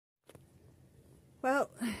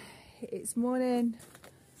Well, it's morning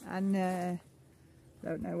and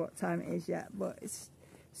don't know what time it is yet, but it's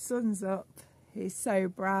sun's up. It's so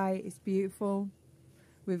bright, it's beautiful.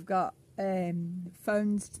 We've got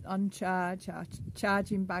phones on charge, our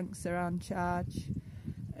charging banks are on charge,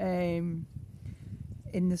 in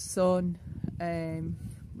the sun.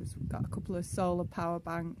 We've got a couple of solar power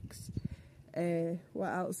banks.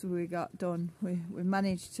 What else have we got done? We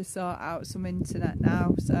managed to sort out some internet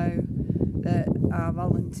now, so that our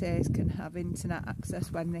volunteers can have internet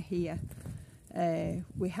access when they're here.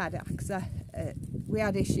 We had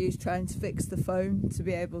issues trying to fix the phone to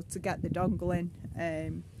be able to get the dongle in,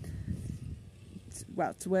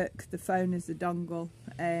 to work the phone as a dongle,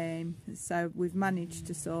 so we've managed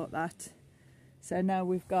to sort that. So now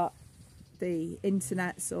we've got the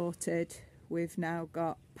internet sorted, we've now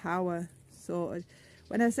got power sorted.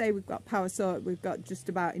 When I say we've got power sorted, we've got just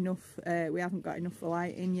about enough. We haven't got enough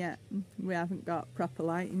lighting yet. We haven't got proper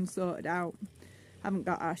lighting sorted out. Haven't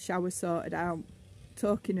got our shower sorted out.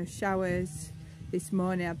 Talking of showers, this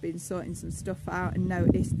morning I've been sorting some stuff out and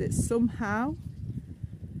noticed that somehow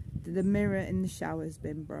the mirror in the shower's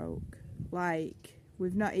been broke. Like,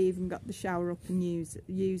 we've not even got the shower up and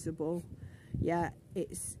usable yet.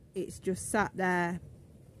 It's just sat there.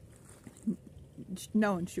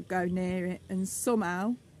 No one should go near it, and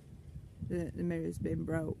somehow the mirror's been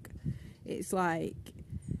broke. It's like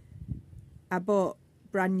I bought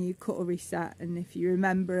brand new cutlery set, and if you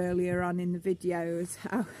remember earlier on in the videos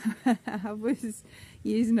how I was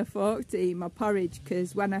using a fork to eat my porridge,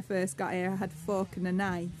 because when I first got here I had a fork and a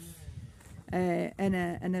knife, and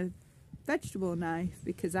a vegetable knife,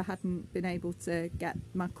 because I hadn't been able to get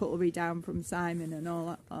my cutlery down from Simon and all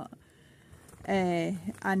that lot.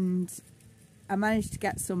 And I managed to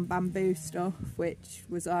get some bamboo stuff, which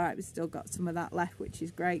was alright. We've still got some of that left, which is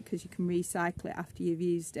great because you can recycle it after you've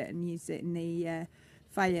used it and use it in the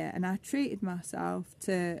fire. And I treated myself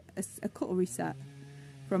to a cutlery set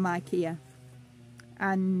from IKEA.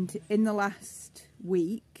 And in the last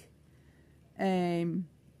week, the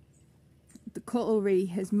cutlery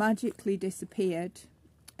has magically disappeared.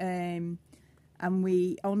 And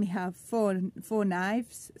we only have four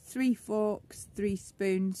knives, 3 forks, 3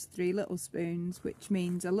 spoons, 3 little spoons, which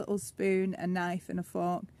means a little spoon, a knife and a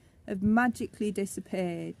fork have magically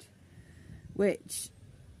disappeared, which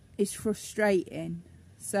is frustrating.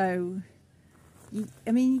 So,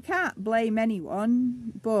 I mean, you can't blame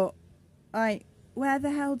anyone, but, like, where the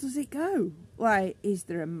hell does it go? Like, is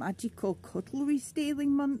there a magical cutlery stealing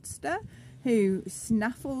monster who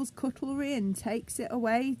snaffles cutlery and takes it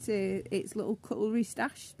away to its little cutlery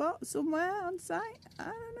stash spot somewhere on site? I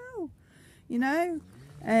don't know. You know,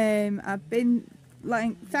 I've been,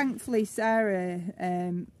 like, thankfully Sarah,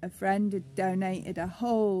 a friend, had donated a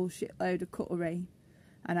whole shitload of cutlery,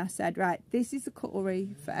 and I said, right, this is the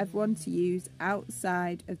cutlery for everyone to use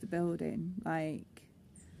outside of the building, like,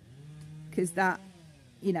 because that,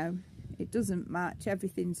 you know, it doesn't match,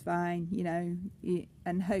 everything's fine, you know,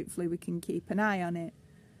 and hopefully we can keep an eye on it.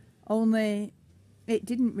 Only it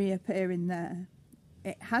didn't reappear in there.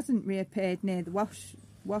 It hasn't reappeared near the wash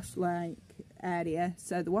like area,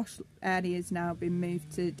 so the wash area has now been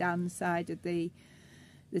moved to down the side of the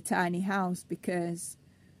tiny house, because,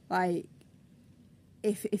 like,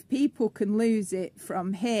 if people can lose it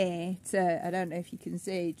from here to, I don't know if you can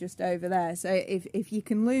see, just over there, so if you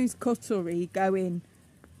can lose cutlery going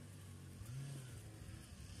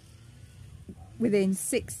within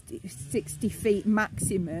 60 feet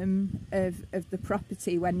maximum of the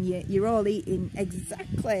property, when you're all eating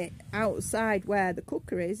exactly outside where the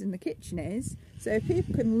cooker is and the kitchen is. So if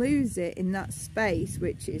people can lose it in that space,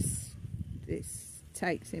 which is, it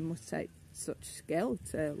must take such skill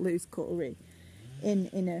to lose cutlery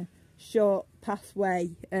in a short pathway,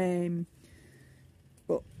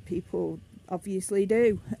 but people obviously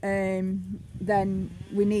do, then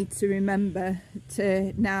we need to remember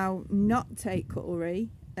to now not take cutlery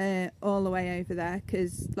all the way over there,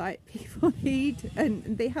 because, like, people need and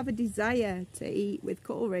they have a desire to eat with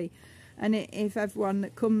cutlery, and if everyone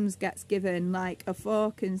that comes gets given, like, a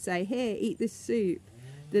fork and say, here, eat this soup,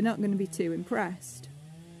 they're not going to be too impressed.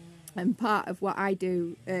 And part of what I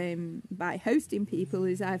do by hosting people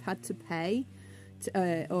is I've had to pay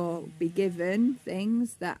or be given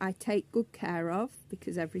things that I take good care of,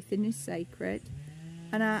 because everything is sacred,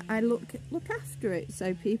 and I look after it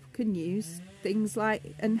so people can use things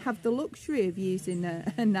like, and have the luxury of using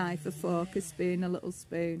a knife, a fork, a spoon, a little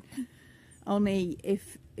spoon. Only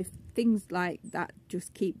if things like that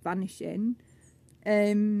just keep vanishing,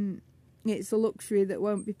 it's a luxury that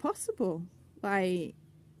won't be possible. Like,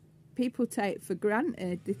 people take for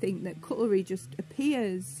granted. They think that cutlery just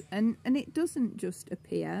appears, and it doesn't just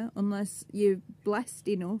appear unless you're blessed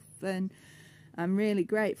enough. And I'm really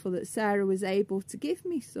grateful that Sarah was able to give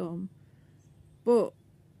me some. But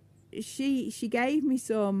she gave me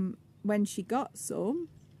some when she got some.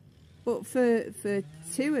 But for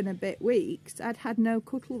 2 and a bit weeks, I'd had no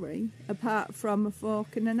cutlery apart from a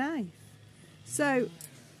fork and a knife. So,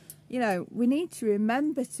 you know, we need to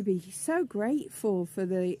remember to be so grateful for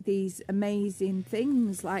these amazing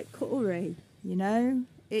things like cutlery. You know,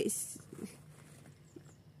 it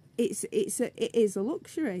is a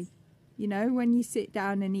luxury. You know, when you sit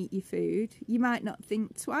down and eat your food, you might not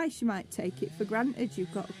think twice. You might take it for granted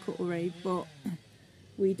you've got a cutlery, but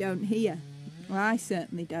we don't here. Well, I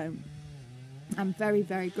certainly don't. I'm very,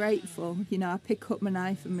 very grateful. You know, I pick up my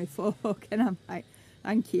knife and my fork and I'm like,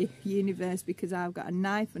 thank you, universe, because I've got a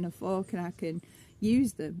knife and a fork and I can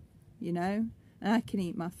use them, you know, and I can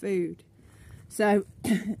eat my food. So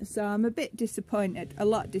I'm a bit disappointed, a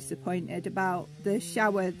lot disappointed about the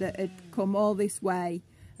shower that had come all this way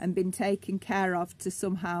and been taken care of to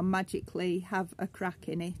somehow magically have a crack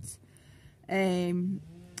in it.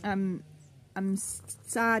 I'm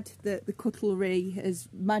sad that the cutlery has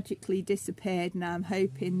magically disappeared, and I'm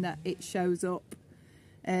hoping that it shows up.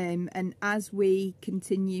 And as we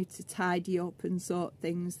continue to tidy up and sort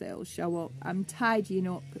things, that'll show up. I'm tidying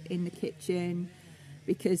up in the kitchen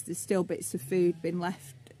because there's still bits of food been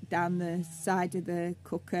left down the side of the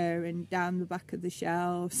cooker and down the back of the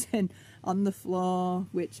shelves and on the floor,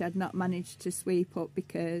 which I'd not managed to sweep up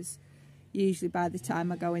because usually by the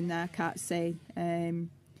time I go in there I can't see.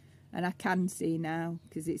 And I can see now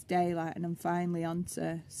because it's daylight and I'm finally on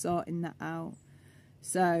to sorting that out.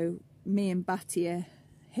 So me and Batty are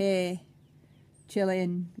here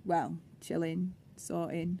chilling,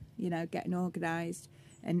 sorting, you know, getting organised.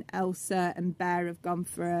 And Elsa and Bear have gone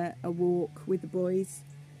for a walk with the boys.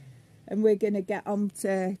 And we're going to get on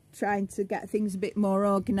to trying to get things a bit more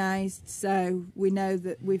organised. So we know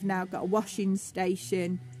that we've now got a washing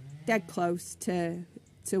station dead close to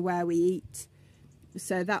where we eat.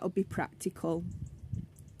 So that'll be practical,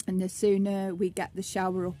 and the sooner we get the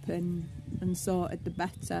shower up and sorted, the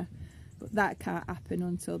better. But that can't happen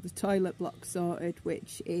until the toilet block's sorted,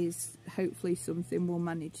 which is hopefully something we'll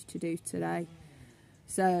manage to do today.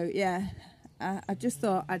 So yeah, I just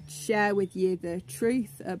thought I'd share with you the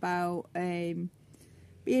truth about being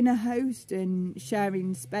a host and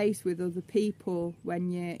sharing space with other people when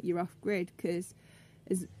you're off grid, because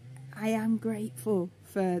I am grateful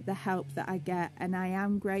for the help that I get, and I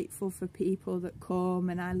am grateful for people that come,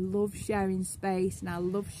 and I love sharing space, and I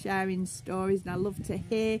love sharing stories, and I love to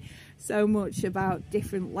hear so much about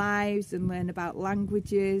different lives and learn about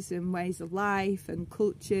languages and ways of life and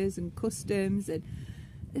cultures and customs, and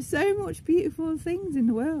there's so much beautiful things in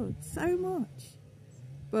the world, so much.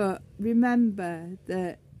 But remember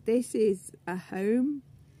that this is a home,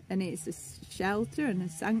 and it's a shelter and a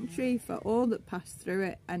sanctuary for all that passed through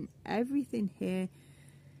it, and everything here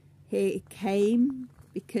came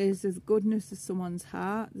because of the goodness of someone's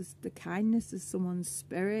heart, the kindness of someone's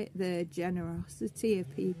spirit, the generosity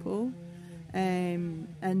of people,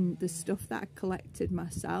 and the stuff that I collected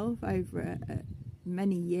myself over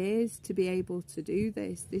many years to be able to do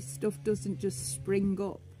this. This stuff doesn't just spring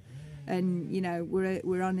up. And you know,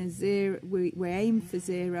 we're on a zero. We aim for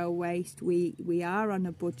zero waste. We are on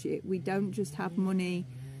a budget. We don't just have money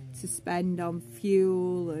to spend on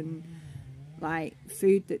fuel and like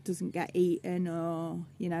food that doesn't get eaten, or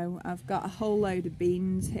you know, I've got a whole load of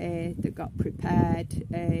beans here that got prepared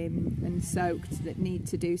and soaked that need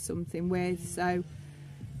to do something with. So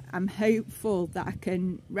I'm hopeful that I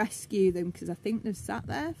can rescue them, because I think they've sat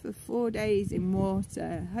there for 4 days in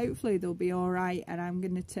water. Hopefully they'll be all right, and I'm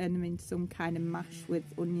going to turn them into some kind of mash with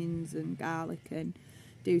onions and garlic and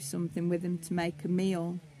do something with them to make a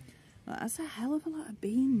meal. Well, that's a hell of a lot of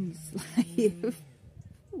beans, like,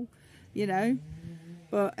 you know.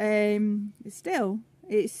 But still,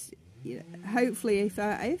 it's, you know, hopefully if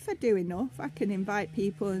I do enough, I can invite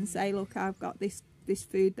people and say, look, I've got this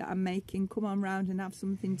food that I'm making, come on round and have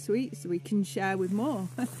something to eat so we can share with more.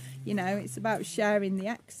 You know, it's about sharing the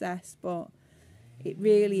excess, but it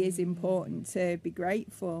really is important to be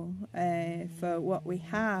grateful for what we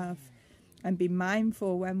have and be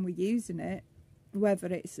mindful when we're using it, whether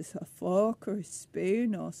it's a fork or a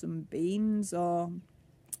spoon or some beans or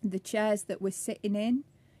the chairs that we're sitting in.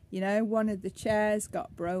 You know, one of the chairs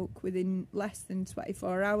got broke within less than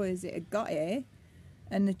 24 hours. It had got here,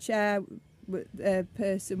 and the chair, the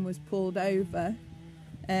person was pulled over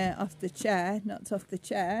off the chair, knocked off the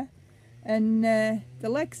chair, and the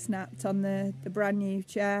leg snapped on the brand new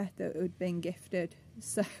chair that had been gifted.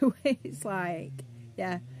 So it's like,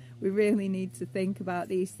 yeah, we really need to think about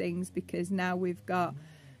these things, because now we've got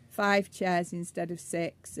 5 chairs instead of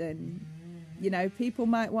 6, and you know, people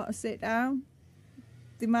might want to sit down,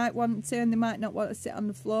 they might want to, and they might not want to sit on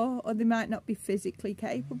the floor, or they might not be physically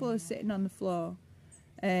capable of sitting on the floor.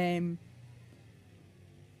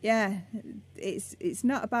 Yeah, it's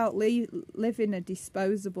not about living a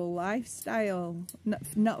disposable lifestyle.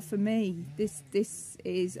 Not for me. This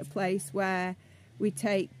is a place where we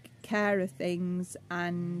take care of things,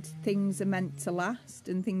 and things are meant to last,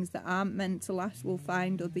 and things that aren't meant to last will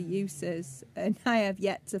find other uses. And I have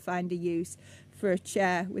yet to find a use for a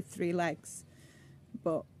chair with 3 legs.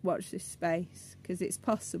 But watch this space, because it's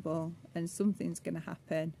possible, and something's going to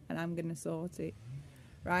happen, and I'm going to sort it.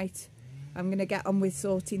 Right? I'm going to get on with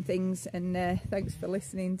sorting things, and thanks for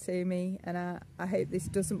listening to me, and I hope this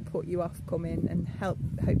doesn't put you off coming, and hope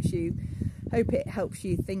it helps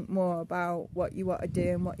you think more about what you want to do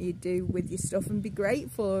and what you do with your stuff, and be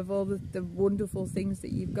grateful of all the wonderful things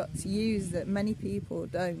that you've got to use that many people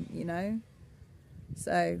don't, you know.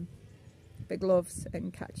 So big loves,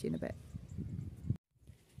 and catch you in a bit.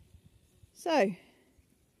 So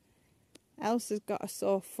Elsa's got a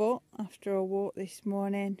sore foot after a walk this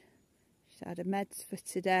morning. She's had her meds for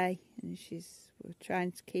today, and we're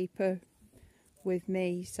trying to keep her with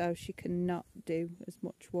me so she can not do as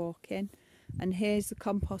much walking. And here's the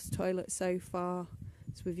compost toilet so far.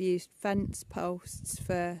 So we've used fence posts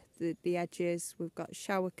for the edges. We've got a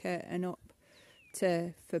shower curtain up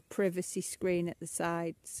for privacy screen at the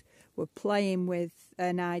sides. We're playing with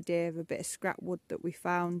an idea of a bit of scrap wood that we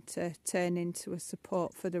found to turn into a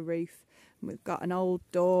support for the roof. And we've got an old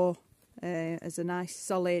door as a nice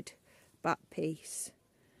solid back piece.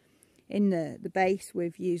 In the base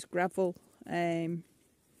we've used gravel, and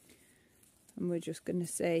we're just going to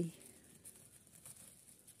see.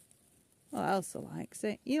 Well, Elsa likes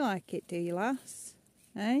it. You like it, do you, lass?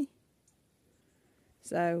 Eh?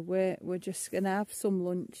 So we're just going to have some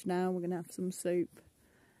lunch now. We're going to have some soup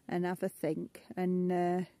and have a think,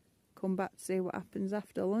 and come back to see what happens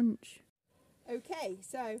after lunch. Okay,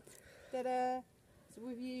 so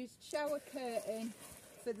we've used shower curtain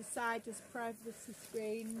for the side as privacy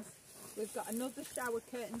screens. We've got another shower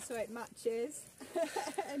curtain so it matches.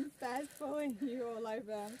 And Bear's pulling you all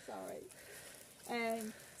over, I'm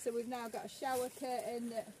sorry. So we've now got a shower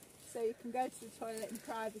curtain so you can go to the toilet in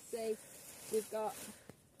privacy. We've got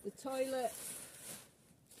the toilet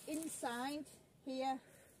inside here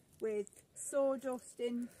with sawdust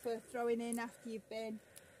in for throwing in after you've been,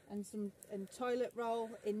 and toilet roll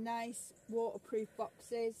in nice waterproof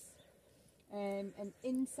boxes. And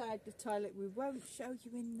inside the toilet, we won't show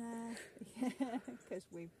you in there because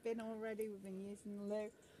we've been using the loo.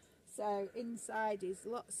 So inside is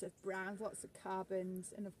lots of browns, lots of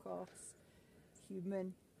carbons, and of course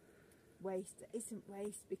human waste that isn't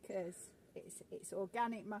waste, because it's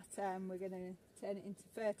organic matter, and we're going to turn it into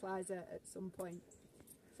fertiliser at some point.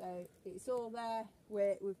 So it's all there.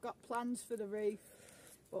 We've got plans for the roof,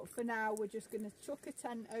 but for now we're just going to chuck a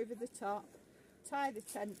tent over the top, tie the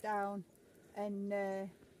tent down, and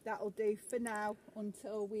that'll do for now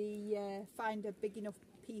until we find a big enough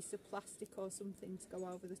piece of plastic or something to go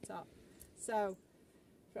over the top. So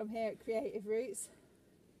from here at Creative Roots,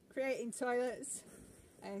 creating toilets,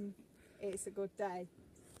 and it's a good day.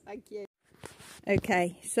 Thank you.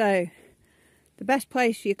 Okay, so the best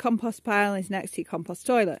place for your compost pile is next to your compost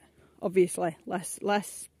toilet. Obviously,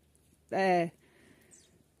 less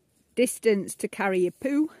distance to carry your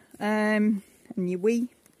poo and your wee.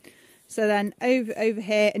 So then over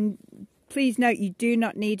here, and please note you do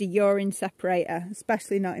not need a urine separator,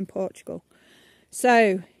 especially not in Portugal.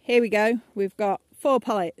 So here we go. We've got 4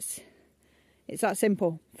 pallets. It's that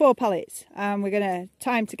simple. 4 pallets, and we're going to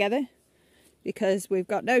tie them together because we've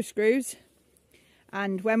got no screws.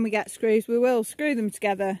 And when we get screws, we will screw them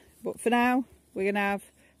together. But for now, we're going to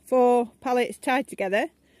have 4 pallets tied together.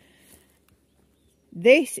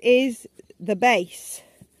 This is the base,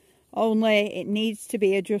 only it needs to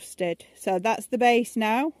be adjusted. So that's the base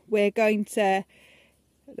now. We're going to,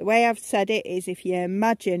 the way I've said it is, if you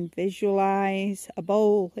visualise a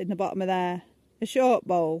bowl in the bottom of there, a short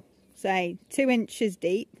bowl, say 2 inches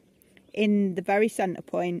deep in the very centre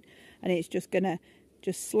point, and it's just going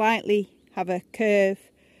to slightly have a curve.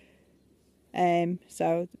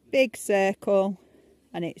 So big circle,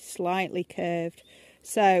 and it's slightly curved.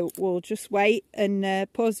 So we'll just wait and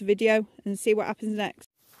pause the video and see what happens next.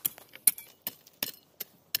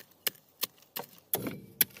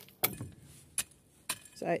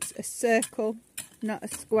 So it's a circle, not a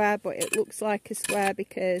square, but it looks like a square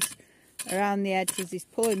because around the edges he's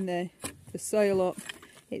pulling the soil up.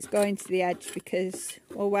 it's going to the edge because,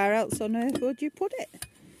 well, where else on earth would you put it?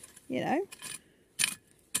 You know?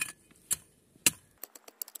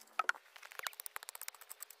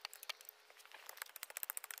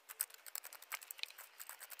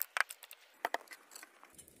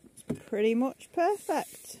 Pretty much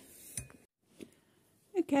perfect.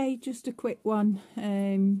 Okay, just a quick one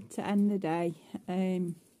to end the day.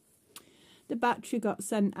 The battery got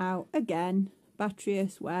sent out again,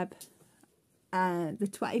 Batteryist Web. The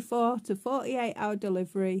 24 to 48 hour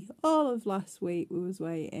delivery. All of last week we was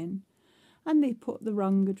waiting, and they put the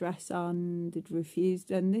wrong address on. They'd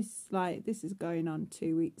refused, and this is going on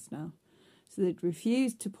 2 weeks now. So they'd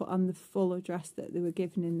refused to put on the full address that they were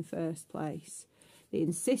given in the first place. They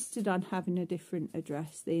insisted on having a different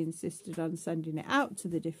address. They insisted on sending it out to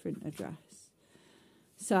the different address.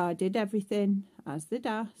 So I did everything as they'd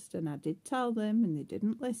asked, and I did tell them, and they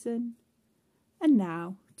didn't listen. And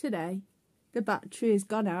now, today, the battery has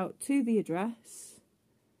gone out to the address.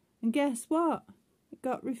 And guess what? It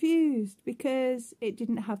got refused because it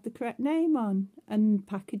didn't have the correct name on. And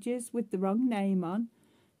packages with the wrong name on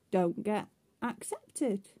don't get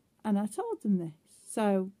accepted. And I told them this.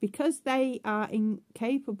 So, because they are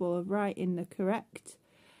incapable of writing the correct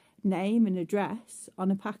name and address on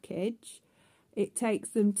a package, it takes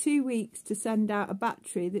them 2 weeks to send out a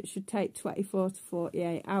battery that should take 24 to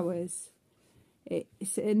 48 hours.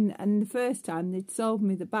 And the first time they'd sold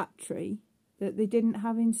me the battery that they didn't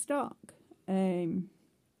have in stock.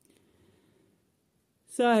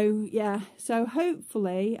 So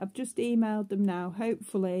hopefully, I've just emailed them now,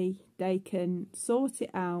 hopefully they can sort it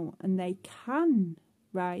out and they can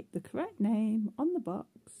write the correct name on the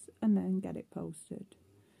box and then get it posted.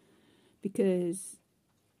 Because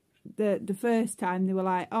the first time they were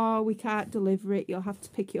like, oh, we can't deliver it, you'll have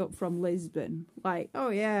to pick it up from Lisbon. Like, oh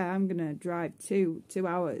yeah, I'm going to drive two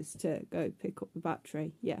hours to go pick up the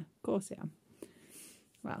battery. Yeah, of course I am.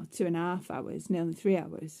 Well, 2.5 hours, nearly 3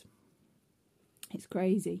 hours. It's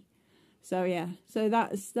crazy. So yeah, so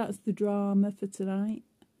that's the drama for tonight.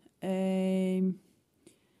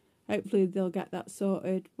 Hopefully they'll get that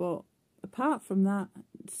sorted. But apart from that,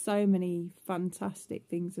 so many fantastic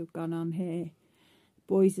things have gone on here.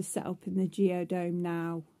 Boys are set up in the geodome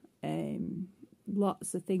now.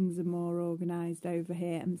 Lots of things are more organised over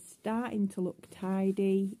here. I'm starting to look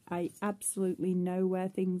tidy. I absolutely know where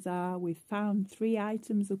things are. We've found 3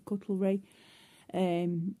 items of cutlery,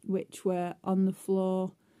 which were on the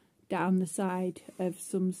floor down the side of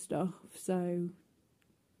some stuff. So,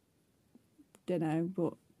 don't know,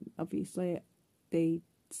 but obviously they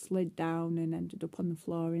slid down and ended up on the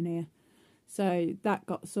floor in here. So that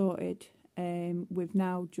got sorted. We've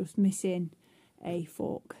now just missing a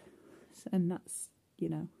fork, and that's, you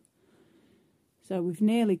know, so we've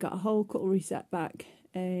nearly got a whole cutlery set back.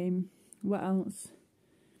 What else?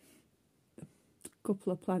 A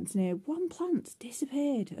couple of plants in here. One plant's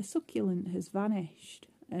disappeared. A succulent has vanished.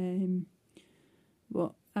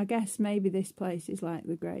 But I guess maybe this place is like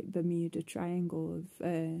the Great Bermuda Triangle of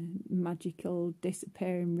magical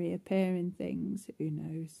disappearing, reappearing things. Who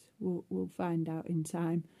knows? We'll find out in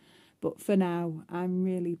time. But for now, I'm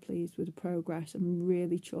really pleased with the progress. I'm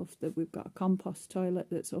really chuffed that we've got a compost toilet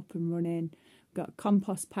that's up and running. We've got a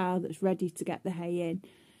compost pile that's ready to get the hay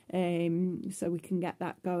in, so we can get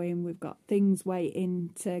that going. We've got things waiting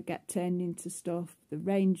to get turned into stuff. The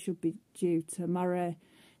rain should be due tomorrow,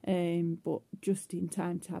 but just in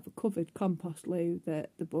time to have a covered compost loo that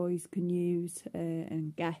the boys can use,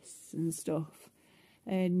 and guests and stuff.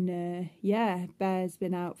 And yeah, Bear's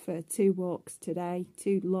been out for 2 walks today,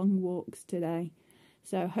 2 long walks today.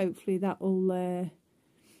 So hopefully that will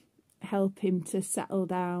help him to settle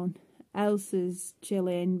down. Elsa's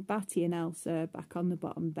chilling. Batty and Elsa are back on the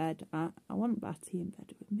bottom bed. I want Batty in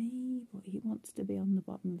bed with me, but he wants to be on the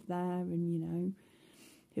bottom of there. And, you know,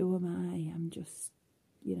 who am I? I'm just,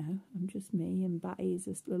 you know, I'm just me. And Batty's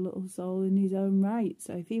just a little soul in his own right.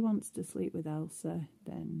 So if he wants to sleep with Elsa,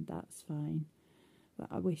 then that's fine. But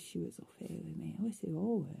I wish she was up here with me. I wish they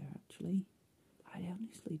all were, actually. I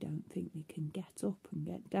honestly don't think they can get up and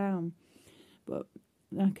get down. But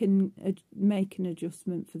I can make an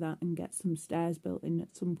adjustment for that and get some stairs built in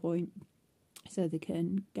at some point so they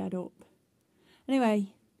can get up.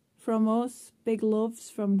 Anyway, from us, big loves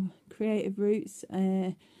from Creative Roots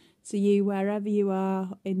to you wherever you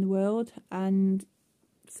are in the world. And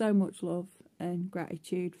so much love and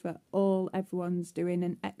gratitude for all everyone's doing,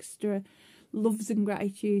 and extra loves and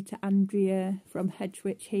gratitude to Andrea from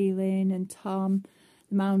Hedgewitch Healing and Tom,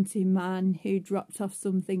 the mountain man, who dropped off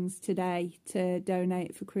some things today to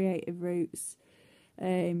donate for Creative Roots.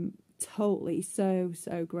 totally so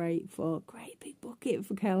grateful. Great big bucket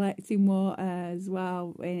for collecting water as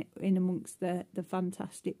well, in amongst the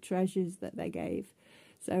fantastic treasures that they gave.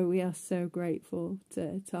 So we are so grateful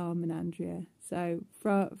to Tom and Andrea. So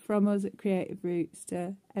from us at Creative Rootz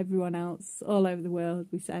to everyone else all over the world,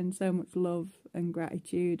 we send so much love and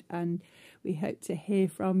gratitude, and we hope to hear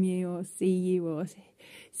from you or see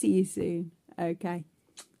you soon. Okay,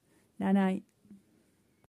 night night.